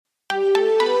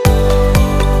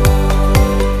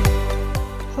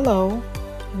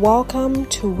Welcome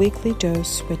to Weekly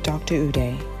Dose with Dr.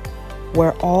 Uday,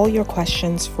 where all your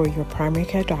questions for your primary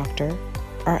care doctor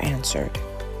are answered.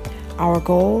 Our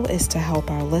goal is to help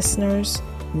our listeners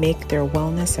make their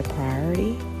wellness a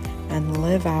priority and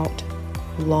live out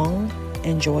long,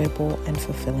 enjoyable, and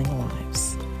fulfilling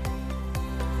lives.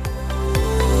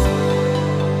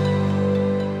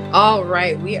 All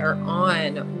right, we are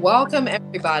on. Welcome,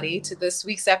 everybody, to this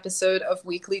week's episode of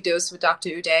Weekly Dose with Dr.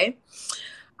 Uday.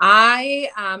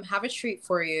 I have a treat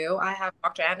for you. I have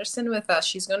Dr. Anderson with us.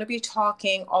 She's going to be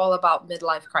talking all about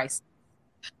midlife crisis.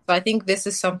 So I think this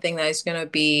is something that is going to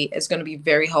be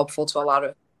very helpful to a lot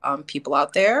of people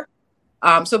out there.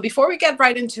 So before we get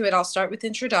right into it, I'll start with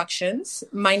introductions.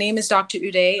 My name is Dr.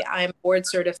 Uday. I'm a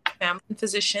board-certified family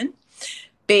physician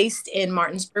based in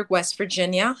Martinsburg, West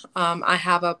Virginia. I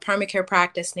have a primary care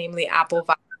practice, namely Apple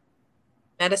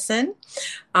Medicine,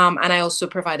 and I also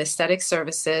provide aesthetic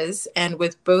services. And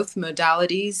with both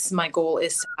modalities, my goal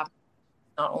is to have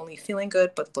not only feeling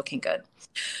good, but looking good.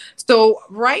 So,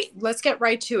 let's get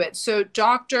right to it. So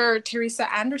Dr.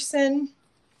 Teresa Anderson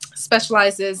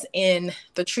specializes in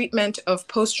the treatment of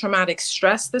post-traumatic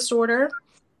stress disorder,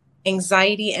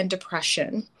 anxiety, and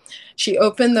depression. She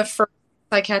opened the first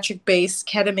psychiatric-based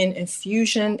ketamine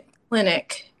infusion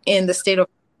clinic in the state of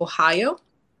Ohio,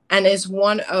 and is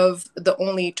one of the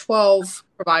only 12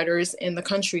 providers in the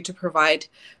country to provide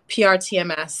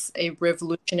PRTMS, a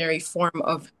revolutionary form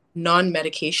of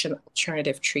non-medication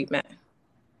alternative treatment. So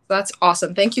that's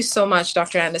awesome. Thank you so much,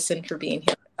 Dr. Anderson, for being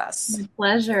here with us. My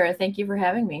pleasure. Thank you for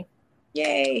having me.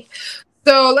 Yay.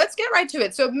 So let's get right to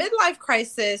it. So midlife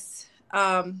crisis,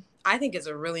 I think is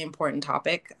a really important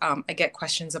topic. I get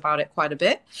questions about it quite a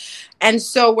bit. And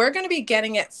so we're going to be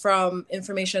getting it from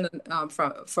information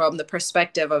from the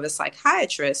perspective of a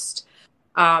psychiatrist.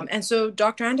 And so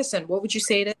Dr. Anderson, what would you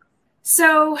say to?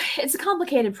 So it's a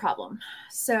complicated problem.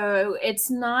 So it's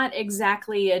not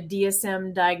exactly a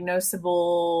DSM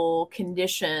diagnosable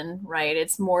condition, right?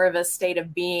 It's more of a state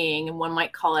of being, and one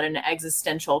might call it an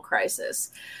existential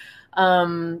crisis.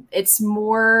 It's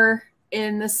more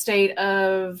in the state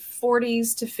of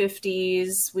 40s to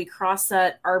 50s. We cross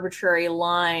that arbitrary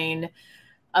line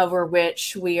over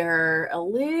which we are a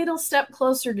little step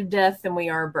closer to death than we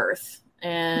are birth.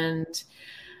 And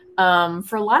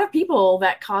for a lot of people,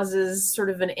 that causes sort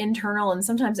of an internal and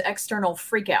sometimes external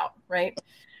freak out, right?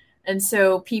 And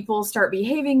so people start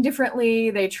behaving differently.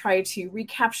 They try to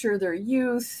recapture their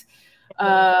youth.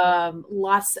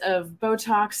 Lots of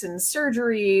Botox and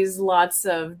surgeries, lots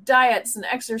of diets and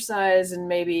exercise, and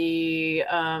maybe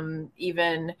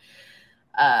even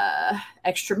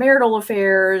extramarital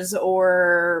affairs,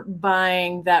 or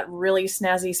buying that really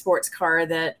snazzy sports car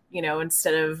that,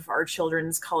 instead of our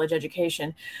children's college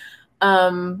education.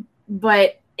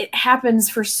 But it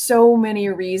happens for so many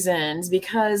reasons,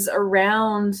 because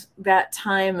around that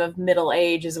time of middle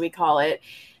age, as we call it,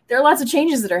 there are lots of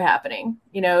changes that are happening.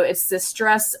 It's the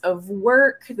stress of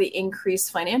work, the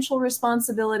increased financial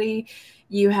responsibility.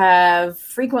 You have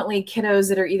frequently kiddos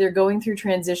that are either going through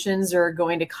transitions or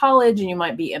going to college, and you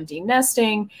might be empty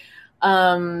nesting,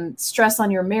 stress on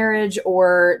your marriage,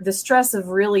 or the stress of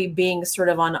really being sort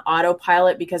of on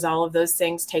autopilot, because all of those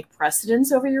things take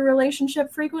precedence over your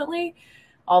relationship frequently.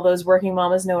 All those working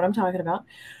mamas know what I'm talking about.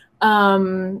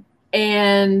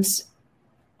 And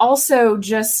also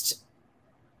just,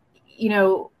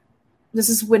 this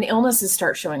is when illnesses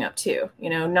start showing up too,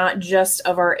 not just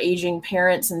of our aging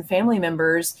parents and family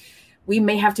members. We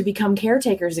may have to become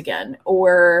caretakers again,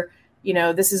 or,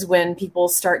 this is when people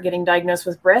start getting diagnosed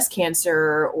with breast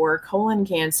cancer or colon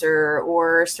cancer,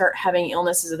 or start having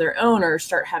illnesses of their own, or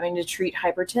start having to treat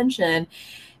hypertension.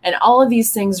 And all of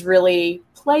these things really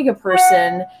plague a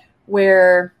person,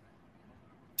 where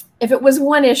if it was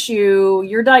one issue,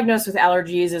 you're diagnosed with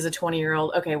allergies as a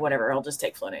 20-year-old, okay, whatever, I'll just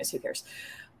take Flonase, who cares?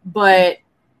 But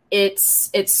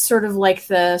it's sort of like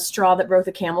the straw that broke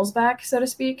the camel's back, so to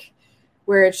speak,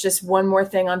 where it's just one more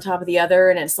thing on top of the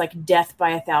other, and it's like death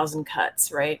by 1,000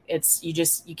 cuts, right? It's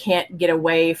you can't get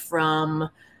away from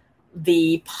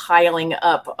the piling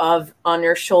up on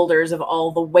your shoulders of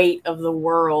all the weight of the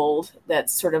world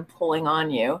that's sort of pulling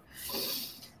on you.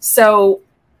 So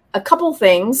a couple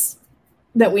things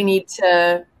that we need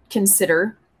to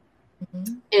consider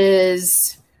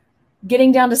is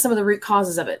getting down to some of the root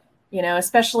causes of it.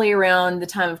 Especially around the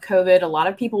time of COVID, a lot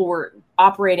of people were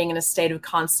operating in a state of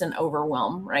constant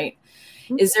overwhelm, right?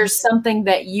 Mm-hmm. Is there something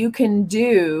that you can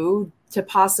do to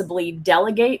possibly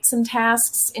delegate some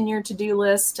tasks in your to-do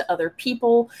list to other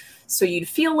people so you'd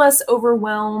feel less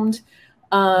overwhelmed?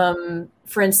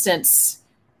 For instance,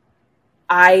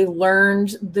 I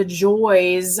learned the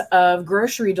joys of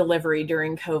grocery delivery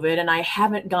during COVID, and I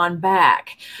haven't gone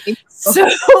back.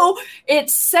 So it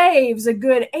saves a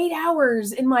good 8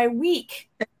 hours in my week.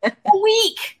 A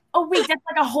week. That's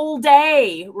like a whole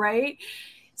day, right?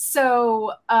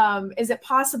 So is it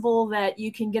possible that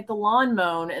you can get the lawn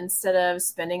mown instead of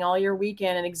spending all your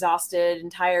weekend and exhausted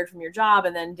and tired from your job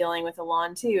and then dealing with the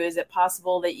lawn too? Is it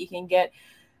possible that you can get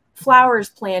flowers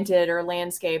planted or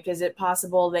landscaped? Is it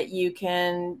possible that you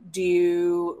can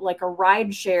do like a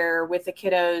ride share with the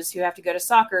kiddos who have to go to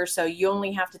soccer? So you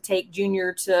only have to take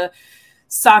Junior to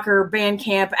soccer, band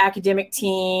camp, academic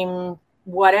team,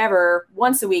 whatever,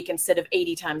 once a week instead of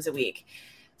 80 times a week.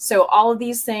 So all of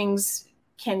these things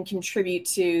can contribute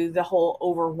to the whole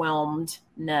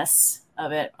overwhelmedness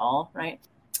of it all, right?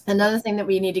 Another thing that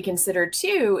we need to consider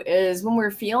too is when we're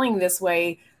feeling this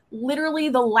way, literally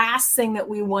the last thing that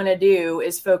we want to do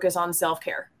is focus on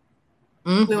self-care.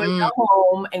 Mm-hmm. We would go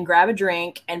home and grab a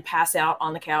drink and pass out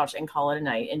on the couch and call it a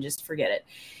night and just forget it.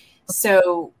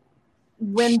 So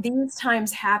when these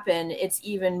times happen, it's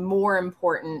even more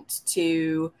important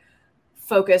to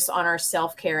focus on our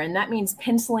self-care. And that means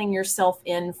penciling yourself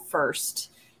in first.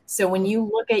 So when you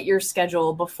look at your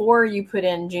schedule, before you put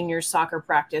in Junior soccer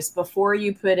practice, before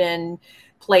you put in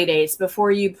play dates,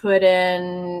 before you put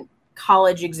in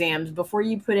college exams, before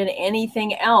you put in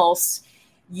anything else,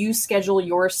 you schedule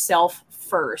yourself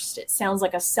first. It sounds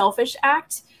like a selfish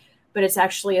act, but it's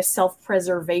actually a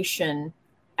self-preservation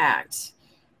act.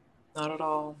 Not at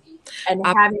all. And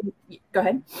go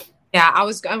ahead. Yeah, I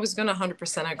was going to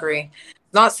 100% agree.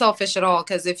 Not selfish at all,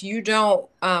 because if you don't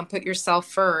put yourself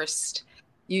first,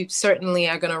 you certainly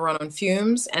are going to run on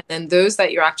fumes. And then those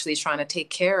that you're actually trying to take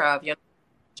care of, you're not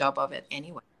doing a job of it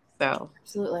anyway. So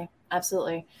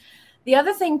Absolutely. The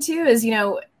other thing too is,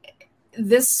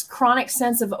 this chronic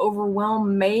sense of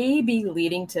overwhelm may be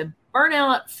leading to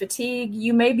burnout, fatigue.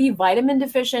 You may be vitamin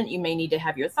deficient. You may need to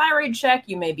have your thyroid checked.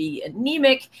 You may be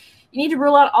anemic. You need to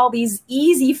rule out all these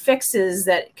easy fixes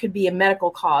that could be a medical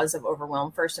cause of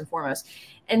overwhelm, first and foremost.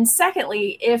 And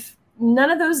secondly, if none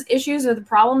of those issues are the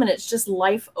problem and it's just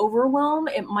life overwhelm,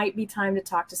 it might be time to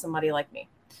talk to somebody like me.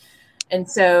 And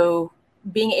so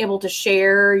being able to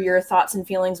share your thoughts and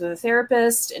feelings with a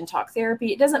therapist and talk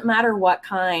therapy, it doesn't matter what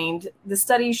kind. The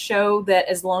studies show that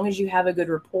as long as you have a good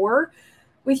rapport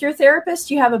with your therapist,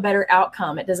 you have a better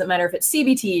outcome. It doesn't matter if it's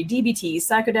CBT, DBT,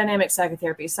 psychodynamic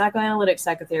psychotherapy, psychoanalytic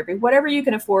psychotherapy, whatever you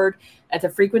can afford at the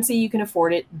frequency you can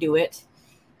afford it, do it.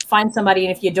 Find somebody,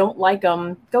 and if you don't like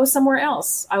them, go somewhere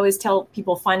else. I always tell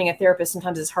people finding a therapist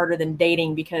sometimes is harder than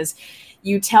dating, because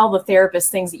you tell the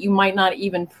therapist things that you might not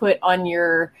even put on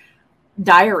your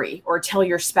diary or tell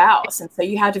your spouse. And so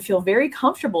you have to feel very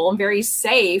comfortable and very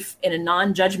safe in a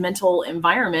non-judgmental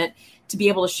environment to be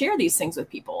able to share these things with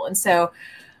people. And so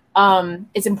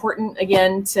it's important,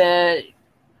 again, to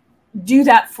do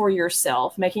that for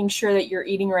yourself. Making sure that you're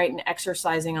eating right and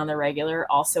exercising on the regular,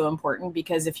 also important,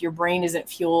 because if your brain isn't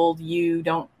fueled, you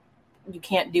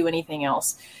can't do anything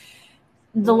else.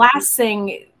 The last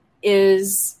thing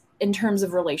is in terms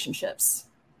of relationships.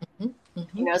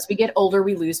 Mm-hmm. As we get older,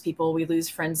 we lose people, we lose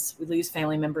friends, we lose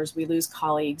family members, we lose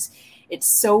colleagues. It's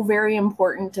so very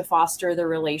important to foster the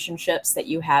relationships that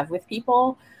you have with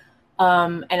people.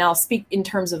 And I'll speak in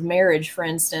terms of marriage, for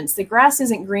instance. The grass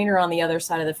isn't greener on the other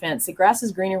side of the fence. The grass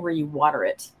is greener where you water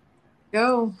it.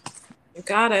 You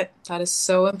got it. That is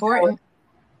so important.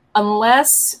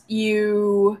 Unless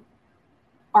you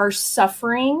are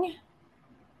suffering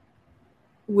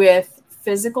with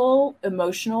physical,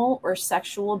 emotional, or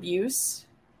sexual abuse,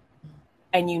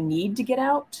 and you need to get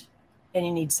out, and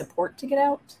you need support to get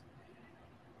out,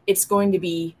 it's going to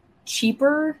be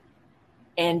cheaper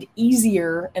and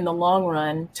easier in the long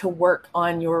run to work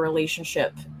on your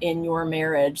relationship in your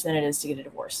marriage than it is to get a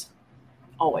divorce.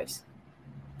 Always.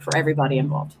 For everybody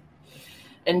involved.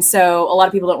 And so a lot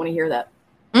of people don't want to hear that.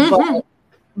 Mm-hmm.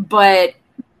 But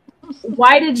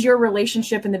why did your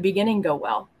relationship in the beginning go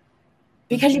well?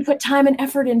 Because you put time and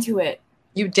effort into it.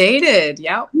 You dated.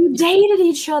 Yeah. You dated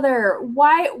each other.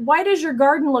 Why does your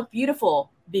garden look beautiful?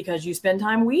 Because you spend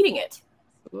time weeding it.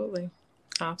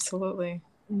 Absolutely.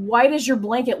 Why does your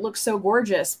blanket look so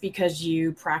gorgeous? Because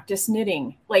you practice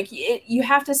knitting. You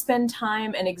have to spend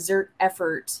time and exert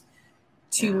effort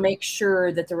to make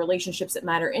sure that the relationships that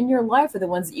matter in your life are the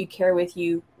ones that you carry with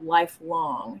you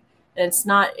lifelong. And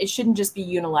it shouldn't just be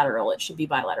unilateral. It should be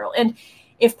bilateral. And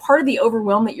if part of the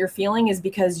overwhelm that you're feeling is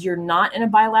because you're not in a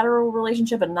bilateral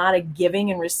relationship and not a giving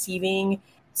and receiving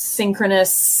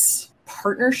synchronous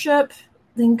partnership,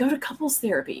 then go to couples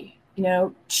therapy.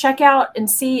 check out and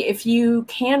see if you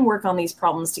can work on these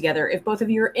problems together. If both of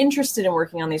you are interested in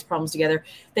working on these problems together,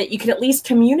 that you can at least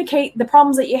communicate the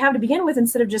problems that you have to begin with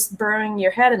instead of just burying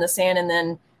your head in the sand and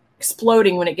then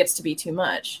exploding when it gets to be too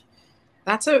much.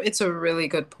 It's a really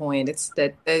good point. It's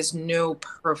that there's no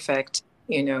perfect,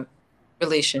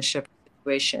 relationship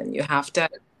situation. You have to,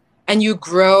 and you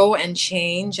grow and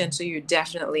change. And so you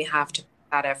definitely have to put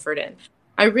that effort in.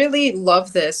 I really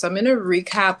love this. I'm going to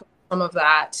recap some of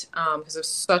that because there's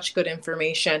such good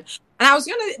information. And I was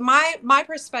my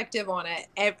perspective on it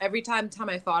every time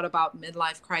I thought about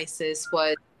midlife crisis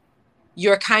was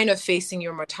you're kind of facing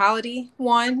your mortality,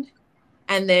 one,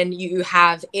 and then you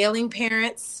have ailing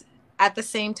parents at the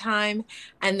same time.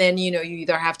 And then, you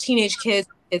either have teenage kids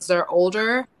that are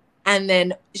older, and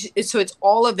then so it's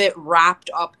all of it wrapped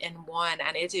up in one.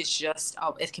 And it is just,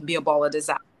 it can be a ball of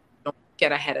disaster. Don't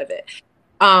get ahead of it.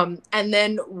 And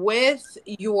then with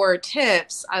your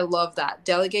tips, I love that.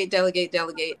 Delegate,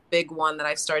 big one that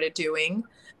I've started doing.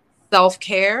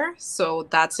 Self-care. So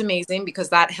that's amazing because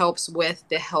that helps with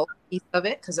the health piece of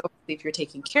it. Because if you're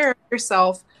taking care of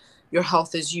yourself, your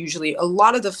health is usually, a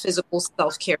lot of the physical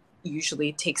self-care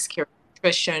usually takes care of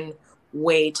nutrition,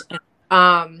 weight,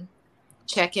 and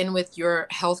check in with your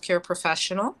healthcare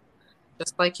professional,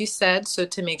 just like you said. So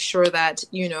to make sure that,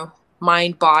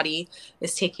 mind, body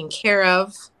is taken care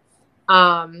of.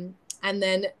 And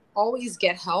then always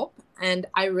get help. And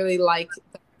I really like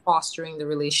fostering the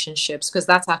relationships because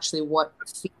that's actually what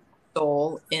feeds the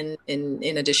soul in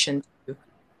addition to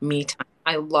me time.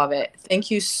 I love it.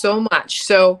 Thank you so much.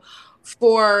 So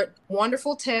for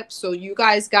wonderful tips. So you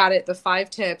guys got it. The 5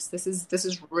 tips. This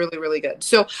is really, really good.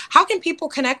 So how can people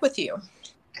connect with you?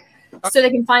 So they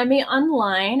can find me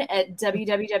online at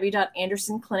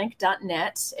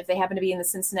www.andersonclinic.net. If they happen to be in the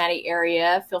Cincinnati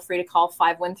area, feel free to call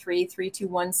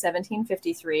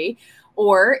 513-321-1753.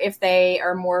 Or if they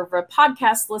are more of a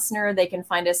podcast listener, they can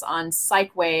find us on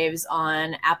Psych Waves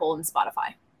on Apple and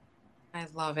Spotify. I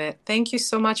love it. Thank you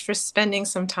so much for spending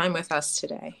some time with us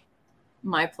today.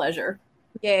 My pleasure.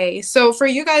 Yay. So for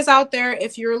you guys out there,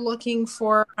 if you're looking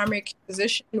for a primary care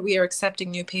physician, we are accepting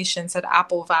new patients at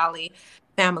Apple Valley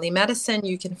Family Medicine.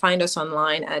 You can find us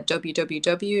online at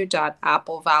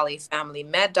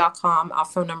www.applevalleyfamilymed.com. Our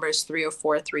phone number is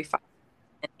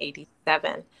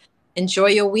 304-357-87. Enjoy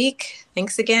your week.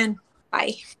 Thanks again.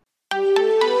 Bye.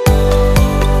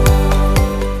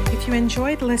 If you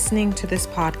enjoyed listening to this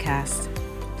podcast,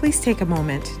 please take a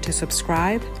moment to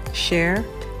subscribe, share,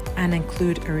 and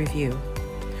include a review.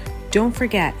 Don't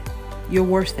forget, you're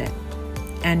worth it,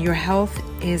 and your health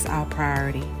is our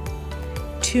priority.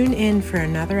 Tune in for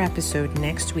another episode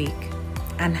next week,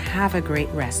 and have a great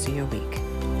rest of your week.